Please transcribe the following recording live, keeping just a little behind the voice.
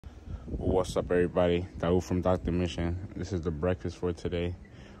What's up, everybody? Daoud from Drmissions. This is the breakfast for today.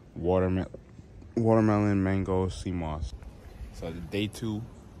 Watermelon, mango, sea moss. So the day 2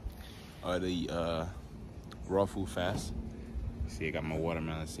 of the raw food fast. See, I got my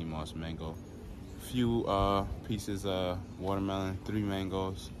watermelon, sea moss, mango. Few pieces of watermelon, 3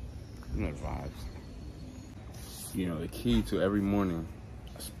 mangoes. You know the vibes. You know, the key to every morning,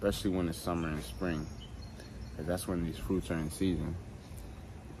 especially when it's summer and spring, because that's when these fruits are in season.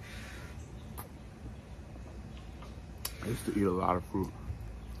 I used to eat a lot of fruit.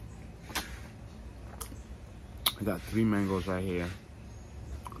 I got 3 mangoes right here,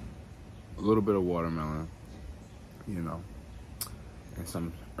 a little bit of watermelon, you know, and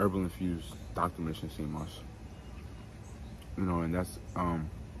some herbal infused Drmissions sea moss. You know, and that's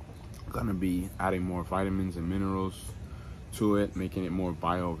gonna be adding more vitamins and minerals to it, making it more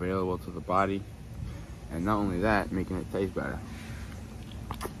bioavailable to the body, and not only that, making it taste better.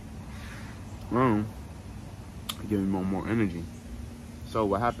 Giving more energy. So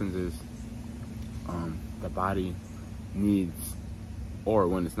what happens is the body needs, or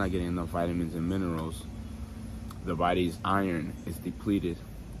when it's not getting enough vitamins and minerals, the body's iron is depleted,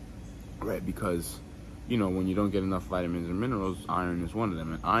 right? Because, you know, when you don't get enough vitamins and minerals, iron is one of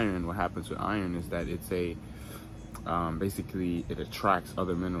them. And iron, what happens with iron is that it's a basically it attracts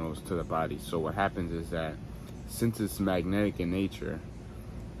other minerals to the body. So what happens is that since it's magnetic in nature,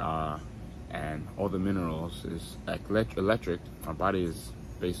 and all the minerals is electric, our body is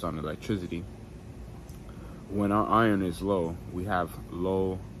based on electricity. When our iron is low, we have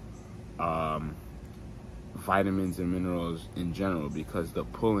low vitamins and minerals in general, because the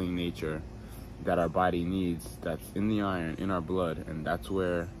pulling nature that our body needs, that's in the iron, in our blood, and that's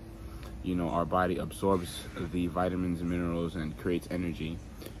where, you know, our body absorbs the vitamins and minerals and creates energy.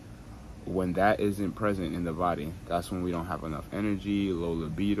 When that isn't present in the body, that's when we don't have enough energy, low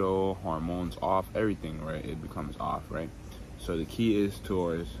libido, hormones off, everything, right? It becomes off, right? So the key is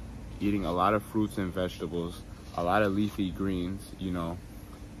towards eating a lot of fruits and vegetables, a lot of leafy greens. You know,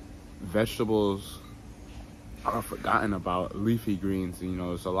 vegetables are forgotten about. Leafy greens, you know,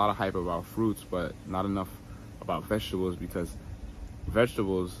 there's a lot of hype about fruits, but not enough about vegetables, because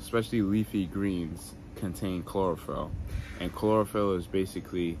vegetables, especially leafy greens, contain chlorophyll. And chlorophyll is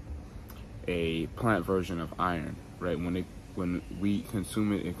basically a plant version of iron, right? When we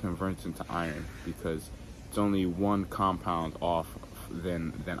consume it, it converts into iron, because it's only one compound off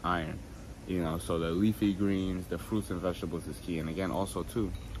than iron, you know. So the leafy greens, the fruits and vegetables is key. And again, also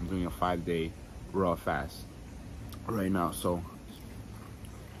too, I'm doing a 5-day raw fast right now, so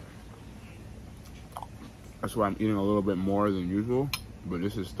that's why I'm eating a little bit more than usual, but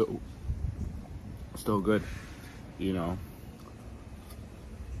this is still good, you know.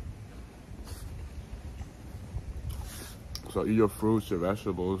 So eat your fruits, your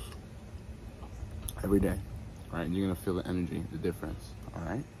vegetables every day, right? And you're gonna feel the energy, the difference, all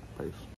right? Peace.